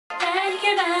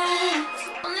baby.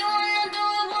 Only wanna do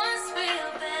it once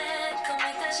real bad. Go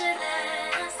make that shit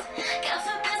last. God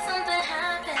forbid something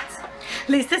happens. At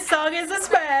least this song is a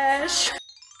smash.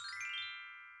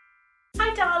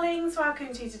 Hi darlings,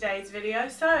 welcome to today's video.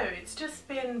 So it's just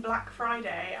been Black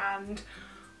Friday and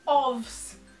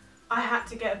OVS, I had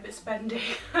to get a bit spendy.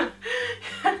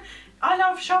 I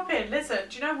love shopping. Listen,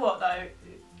 do you know what though?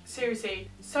 Seriously,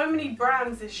 so many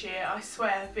brands this year, I swear,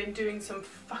 have been doing some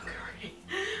fuckery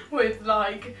with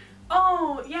like,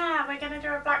 oh yeah, we're gonna do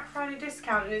a Black Friday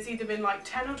discount, and it's either been like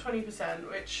 10 or 20%,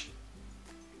 which,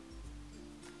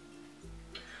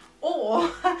 or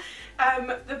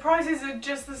the prices are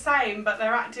just the same but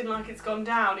they're acting like it's gone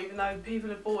down even though people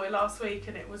have bought it last week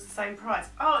and it was the same price.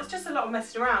 Oh, it's just a lot of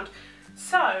messing around.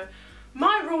 So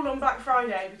my rule on Black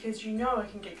Friday, because you know I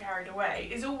can get carried away,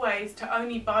 is always to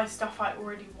only buy stuff I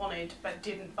already wanted but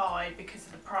didn't buy because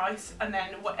of the price, and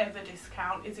then whatever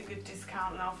discount is a good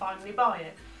discount and I'll finally buy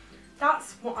it.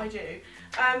 That's what I do.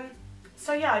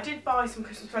 So yeah, I did buy some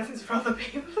Christmas presents for other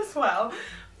people as well,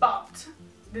 but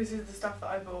this is the stuff that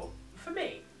I bought for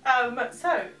me.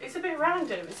 So it's a bit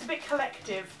random, it's a bit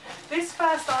collective. This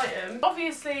first item,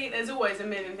 obviously there's always a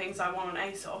million things I want on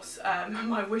ASOS.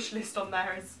 My wish list on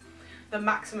there is the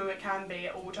maximum it can be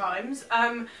at all times,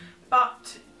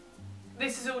 but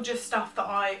this is all just stuff that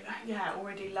I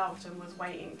already loved and was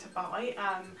waiting to buy,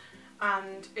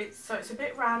 and it's a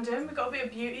bit random. We've got a bit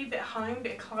of beauty, a bit of home, a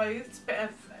bit of clothes, a bit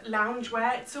of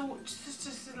loungewear. It's all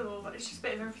just a little, it's just a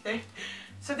bit of everything.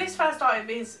 So this first item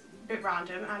is a bit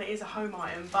random and it is a home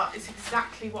item, but it's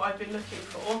exactly what I've been looking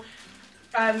for.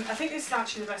 I think this is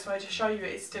actually the best way to show you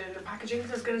it is still in the packaging,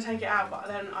 because I was going to take it out but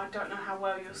then I don't know how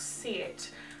well you'll see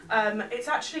it. It's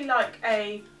actually like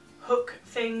a hook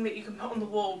thing that you can put on the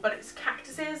wall, but it's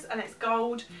cactuses and it's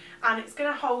gold, and it's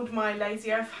going to hold my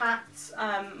Lazy Earth hats,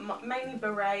 mainly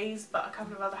berets, but a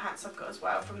couple of other hats I've got as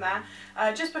well from there,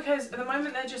 just because at the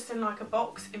moment they're just in like a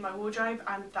box in my wardrobe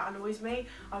and that annoys me.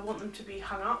 I want them to be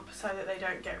hung up so that they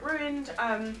don't get ruined.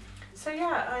 So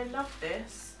yeah, I love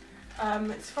this.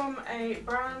 It's from a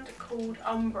brand called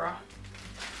Umbra.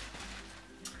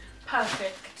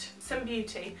 Perfect. Some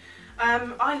beauty.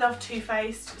 I love Too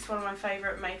Faced. It's one of my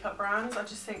favourite makeup brands. I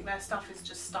just think their stuff is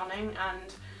just stunning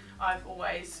and I've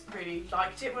always really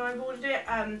liked it when I ordered it.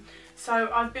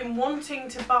 So I've been wanting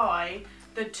to buy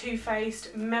the Too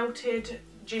Faced Melted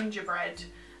Gingerbread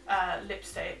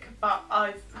lipstick, but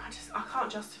I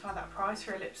can't justify that price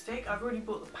for a lipstick. I've already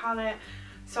bought the palette.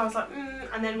 So I was like,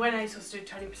 and then when ASOS did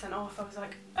 20% off, I was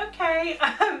like, okay.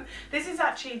 This is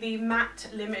actually the matte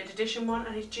limited edition one,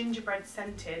 and it's gingerbread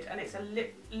scented, and it's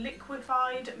a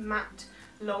liquefied matte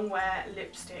longwear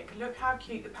lipstick. Look how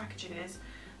cute the packaging is.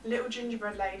 Little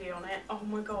gingerbread lady on it. Oh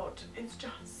my god, it's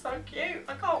just so cute.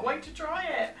 I can't wait to try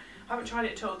it. I haven't tried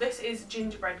it at all. This is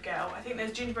Gingerbread Girl. I think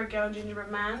there's Gingerbread Girl and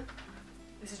Gingerbread Man.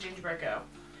 This is Gingerbread Girl.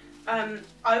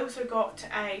 I also got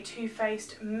a Too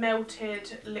Faced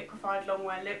Melted Liquefied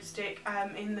Longwear Lipstick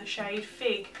in the shade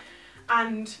Fig,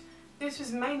 and this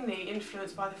was mainly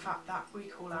influenced by the fact that we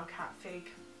call our cat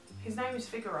Fig. His name is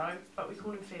Figaro, but we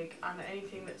call him Fig, and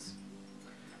anything that's...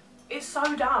 It's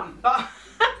so dumb, but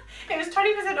it was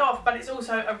 20% off, but it's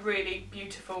also a really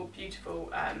beautiful,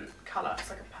 beautiful colour. It's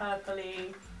like a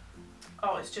purpley...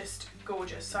 Oh, it's just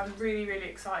gorgeous. So I'm really, really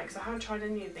excited because I haven't tried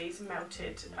any of these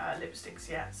melted lipsticks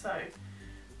yet. So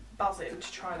buzzing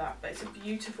to try that. But it's a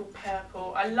beautiful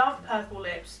purple. I love purple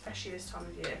lips, especially this time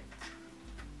of year.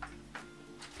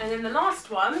 And then the last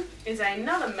one is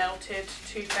another melted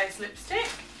Too Faced lipstick.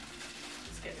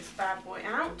 Let's get this bad boy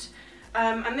out.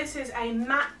 And this is a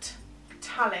matte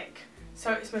metallic.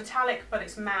 So it's metallic, but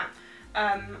it's matte.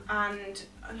 And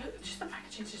look, just the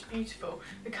packaging is just beautiful.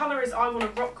 The colour is I Want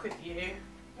to Rock With You.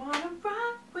 Wanna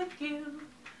rock with you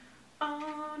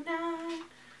all night.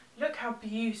 Look how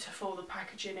beautiful the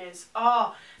packaging is.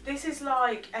 Ah, this is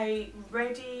like a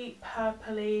reddy,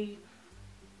 purpley.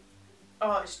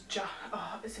 Oh, it's just,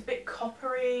 it's a bit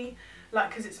coppery, like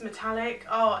because it's metallic.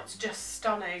 Oh, it's just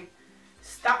stunning.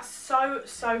 That's so,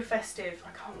 so festive.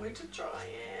 I can't wait to try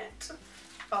it.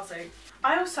 Buzzing.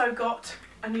 I also got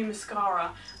a new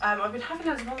mascara. I've been having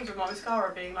those ones with my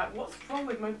mascara being like, what's wrong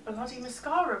with my bloody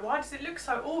mascara? Why does it look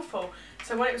so awful?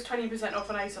 So when it was 20%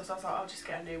 off on ASOS, I was like, I'll just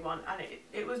get a new one. And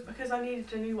it was because I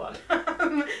needed a new one.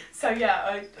 So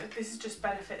yeah, this is just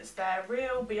Benefit's their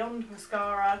Real Beyond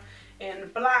Mascara in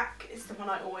black. It's the one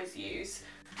I always use.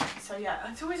 So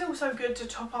yeah, it's always also good to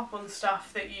top up on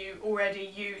stuff that you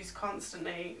already use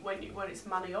constantly when it's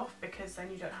money off, because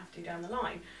then you don't have to down the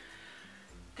line.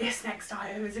 This next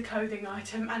item is a clothing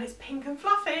item and it's pink and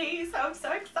fluffy, so I'm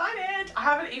so excited. I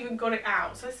haven't even got it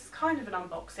out, so this is kind of an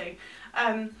unboxing.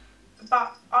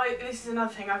 But this is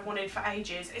another thing I've wanted for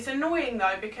ages. It's annoying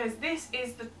though because this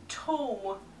is the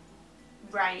tall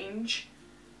range,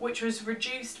 which was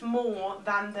reduced more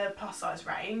than the plus size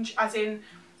range, as in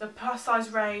the plus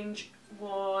size range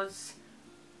was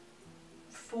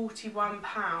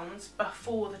 £41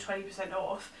 before the 20%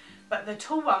 off, but the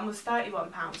tall one was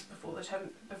 £31 before the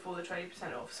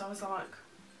 20% off. So I was like,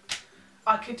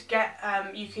 I could get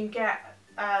you can get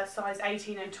size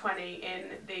 18 and 20 in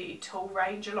the tall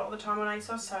range a lot of the time on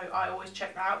ASOS, so I always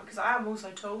check that out because I am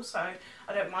also tall, so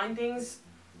I don't mind things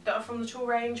that are from the tall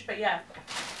range. But yeah,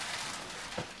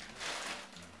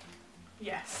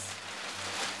 yes,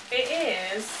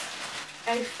 it is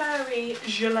a furry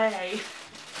gilet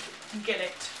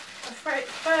gillet, a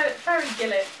furry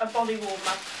gillet, a body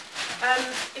warmer.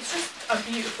 It's just a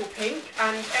beautiful pink,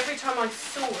 and every time I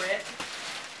saw it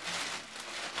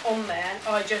on there,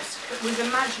 I just was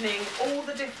imagining all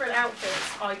the different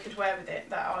outfits I could wear with it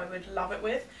that I would love it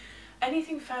with.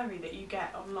 Anything furry that you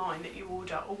get online that you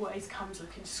order always comes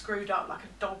looking screwed up like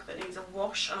a dog that needs a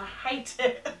wash, and I hate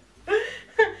it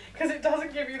because it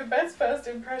doesn't give you the best first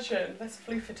impression. Let's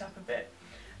floof it up a bit.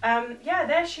 Yeah,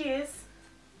 there she is.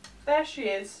 There she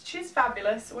is. She's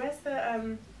fabulous. Where's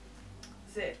the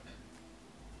zip?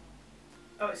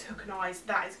 Oh, it's hook and eyes.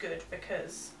 That is good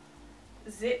because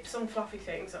zips on fluffy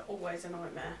things are always a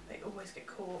nightmare. They always get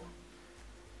caught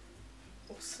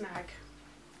or snag.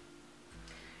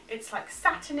 It's like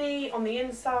satiny on the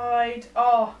inside.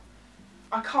 Oh,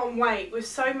 I can't wait.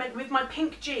 With my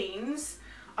pink jeans,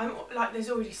 I'm like,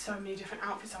 there's already so many different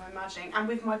outfits I'm imagining. And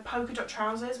with my polka dot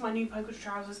trousers, my new polka dot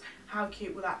trousers, how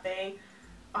cute will that be?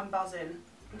 I'm buzzing.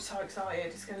 I'm so excited.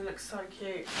 It's going to look so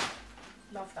cute.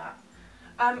 Love that.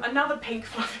 Another pink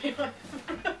fluffy. In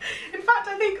fact,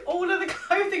 I think all of the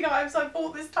clothing items I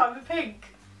bought this time are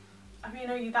pink. I mean,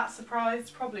 are you that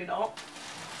surprised? Probably not.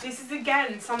 This is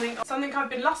again something I've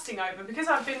been lusting over because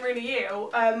I've been really ill.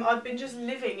 I've been just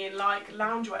living in like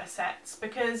loungewear sets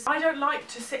because I don't like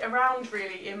to sit around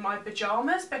really in my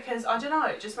pyjamas because I don't know,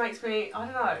 it just makes me, I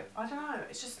don't know,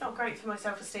 it's just not great for my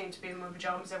self-esteem to be in my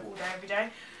pyjamas all day every day.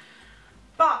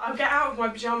 But I'll get out of my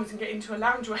pyjamas and get into a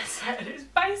loungewear set and it's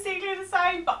basically the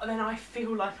same, but then I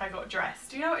feel like I got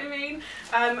dressed, do you know what I mean?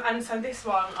 And so this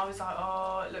one, I was like,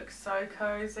 oh, it looks so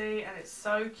cosy and it's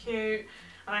so cute.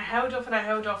 And I held off and I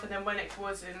held off, and then when it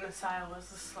was in the sale, I was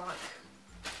just like,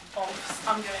 oh,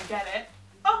 I'm going to get it.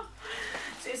 Oh,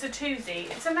 so it's a twosie.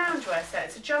 It's a loungewear set.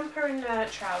 It's a jumper and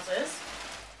trousers.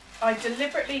 I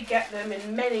deliberately get them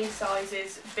in many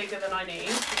sizes bigger than I need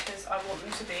because I want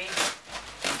them to be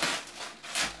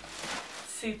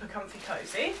super comfy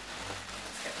cosy.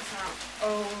 Let's get this out.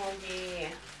 Oh yeah.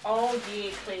 Oh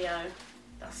yeah, Cleo.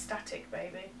 That's static,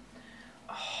 baby.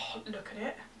 Oh, look at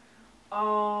it.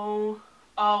 Oh.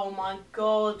 Oh my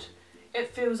god, it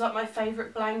feels like my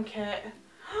favourite blanket.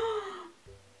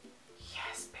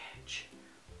 Yes, bitch.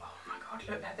 Oh my god,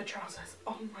 look, they're the trousers.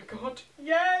 Oh my god,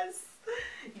 yes.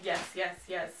 Yes, yes,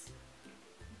 yes.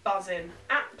 Buzzing.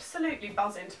 Absolutely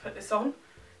buzzing to put this on. In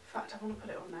fact, I want to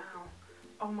put it on now.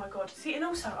 Oh my god. See, and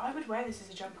also, I would wear this as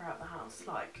a jumper out the house,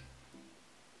 like,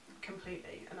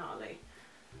 completely and utterly.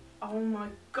 Oh my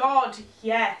god,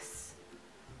 yes.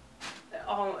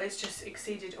 Oh, it's just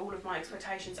exceeded all of my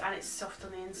expectations, and it's soft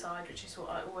on the inside, which is what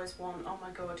I always want. Oh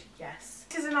my god, yes.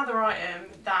 This is another item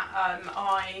that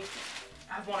I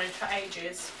have wanted for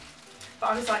ages, but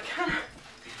I was like, can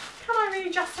I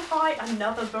really justify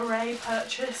another beret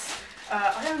purchase?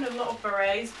 I own a lot of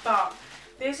berets, but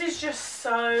this is just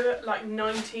so like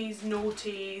 90s,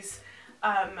 noughties,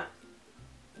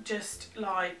 just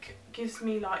like gives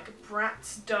me like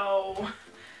Bratz doll,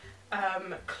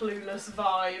 Clueless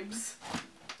vibes.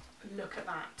 Look at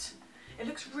that. It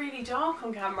looks really dark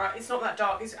on camera. It's not that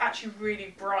dark, it's actually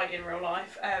really bright in real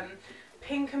life.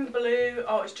 Pink and blue,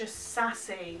 oh, it's just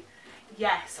sassy.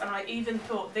 Yes, and I even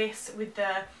thought this with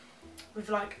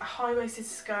like a high-waisted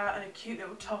skirt and a cute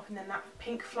little top, and then that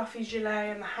pink fluffy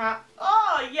gilet and the hat.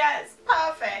 Oh yes,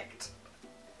 perfect.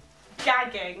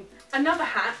 Gagging. Another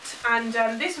hat, and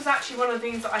this was actually one of the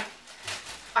things that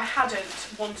I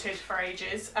hadn't wanted for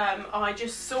ages. I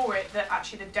just saw it that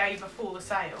actually the day before the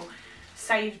sale,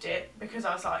 saved it because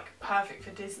I was like, perfect for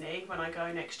Disney when I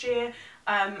go next year.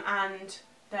 And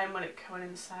then when it went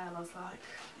in the sale, I was like,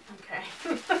 okay.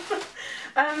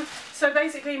 So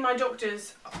basically my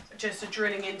doctors just are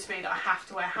drilling into me that I have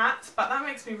to wear hats, but that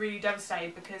makes me really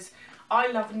devastated because I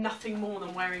love nothing more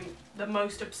than wearing the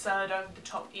most absurd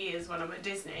over-the-top ears when I'm at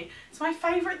Disney. It's my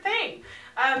favourite thing.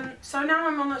 So now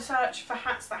I'm on the search for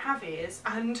hats that have ears,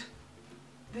 and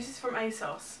this is from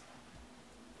ASOS.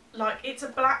 Like, it's a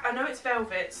black, I know it's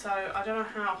velvet, so I don't know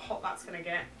how hot that's going to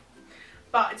get.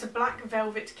 But it's a black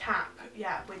velvet cap,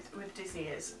 yeah, with Disney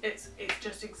ears. It's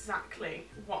just exactly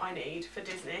what I need for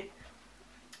Disney.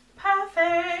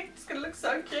 Perfect! It's gonna look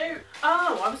so cute.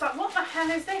 Oh, I was like, what the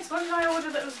hell is this? What did I order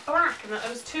that was black and that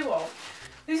there was 2 of?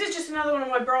 This is just another one of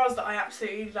my bras that I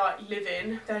absolutely like live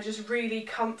in. They're just really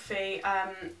comfy,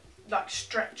 like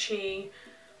stretchy.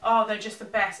 Oh, they're just the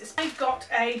best. I've got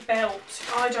a belt.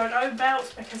 I don't own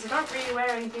belts because I don't really wear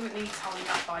anything that needs holding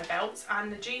up by belts,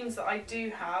 and the jeans that I do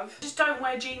have, I just don't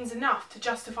wear jeans enough to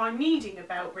justify needing a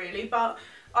belt really. But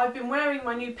I've been wearing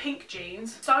my new pink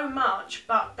jeans so much,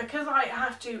 but because I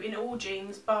have to, in all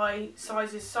jeans, buy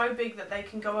sizes so big that they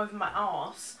can go over my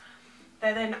arse,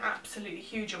 they're then absolutely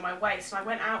huge on my waist. And I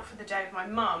went out for the day with my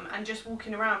mum, and just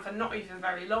walking around for not even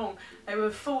very long, they were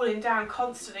falling down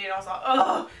constantly, and I was like,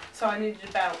 oh, so I needed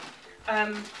a belt.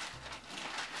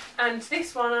 And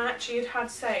this one I actually had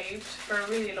saved for a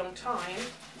really long time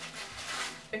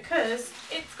because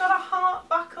it's got a heart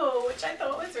buckle, which I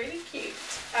thought was really cute.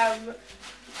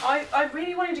 I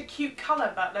really wanted a cute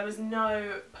colour, but there was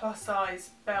no plus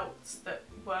size belts that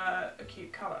were a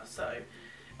cute colour, so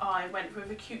I went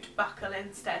with a cute buckle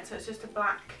instead. So it's just a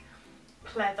black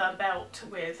pleather belt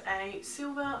with a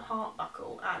silver heart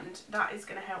buckle, and that is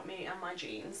going to help me and my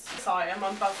jeans. This item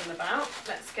I'm buzzing about.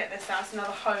 Let's get this out. It's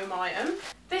another home item.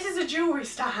 This is a jewellery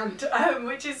stand,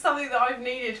 which is something that I've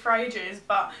needed for ages,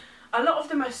 but a lot of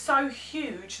them are so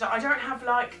huge that I don't have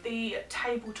like the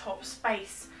tabletop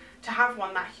space to have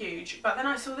one that huge. But then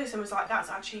I saw this and was like, that's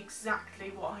actually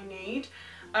exactly what I need.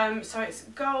 So it's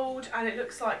gold and it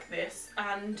looks like this,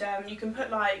 and you can put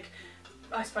like,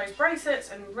 I suppose, bracelets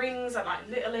and rings and like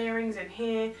little earrings in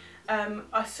here.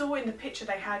 I saw in the picture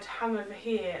they had hung over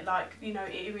here like, you know,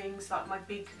 earrings, like my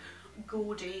big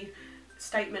gaudy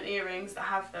statement earrings that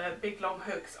have the big long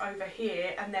hooks over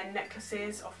here, and then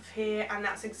necklaces off of here, and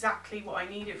that's exactly what I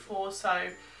need it for. So,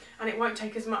 and it won't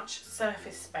take as much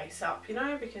surface space up, you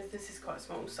know, because this is quite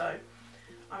small. So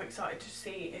I'm excited to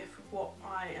see if what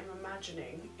I am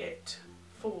imagining it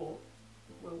for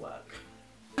will work.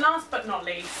 Last but not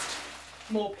least,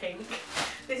 more pink.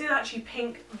 This is actually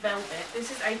pink velvet.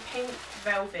 This is a pink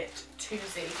velvet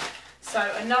 2Z.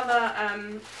 So another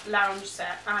lounge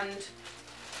set, and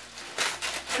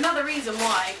another reason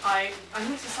why I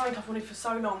need to sign I've wanted for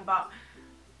so long, but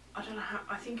I don't know how,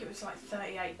 I think it was like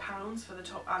 £38 for the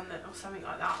top and or something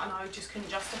like that, and I just couldn't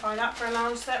justify that for a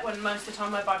lounge set when most of the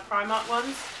time I buy Primark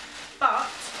ones. But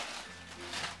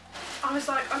I was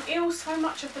like, I'm ill so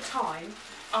much of the time,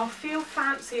 I'll feel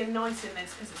fancy and nice in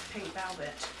this because it's pink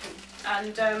velvet.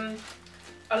 And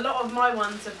a lot of my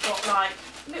ones have got like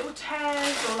little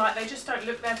tears, or like they just don't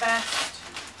look their best.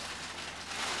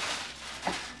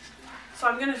 So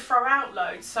I'm going to throw out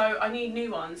loads, so I need new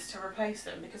ones to replace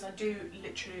them because I do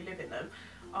literally live in them.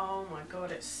 Oh my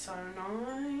god, it's so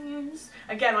nice.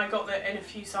 Again, I got that in a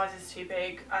few sizes too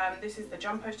big. This is the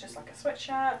jumper, it's just like a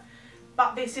sweatshirt,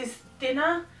 but this is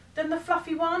thinner than the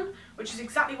fluffy one, which is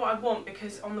exactly what I want,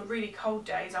 because on the really cold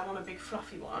days I want a big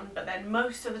fluffy one, but then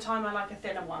most of the time I like a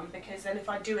thinner one, because then if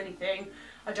I do anything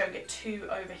I don't get too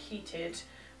overheated.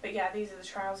 But yeah, these are the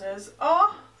trousers.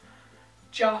 Oh,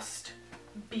 just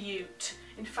beaut.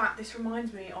 In fact, this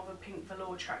reminds me of a pink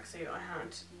velour tracksuit I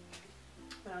had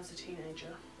when I was a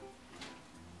teenager.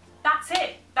 That's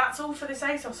it. That's all for this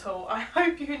ASOS haul. I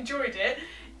hope you enjoyed it.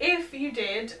 If you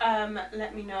did,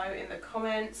 let me know in the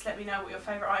comments. Let me know what your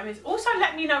favourite item is. Also,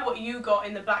 let me know what you got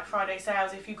in the Black Friday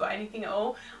sales, if you got anything at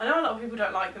all. I know a lot of people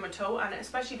don't like them at all, and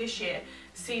especially this year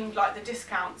seemed like the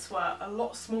discounts were a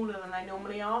lot smaller than they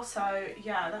normally are. So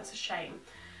yeah, that's a shame.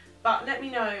 But let me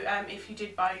know if you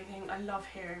did buy anything. I love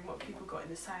hearing what people got in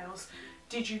the sales.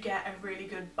 Did you get a really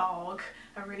good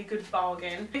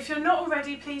bargain? If you're not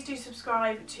already, please do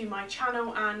subscribe to my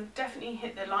channel and definitely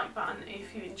hit the like button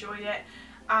if you enjoyed it.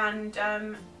 And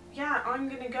yeah, I'm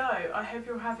gonna go. I hope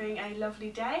you're having a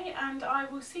lovely day, and I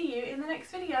will see you in the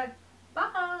next video.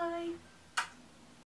 Bye!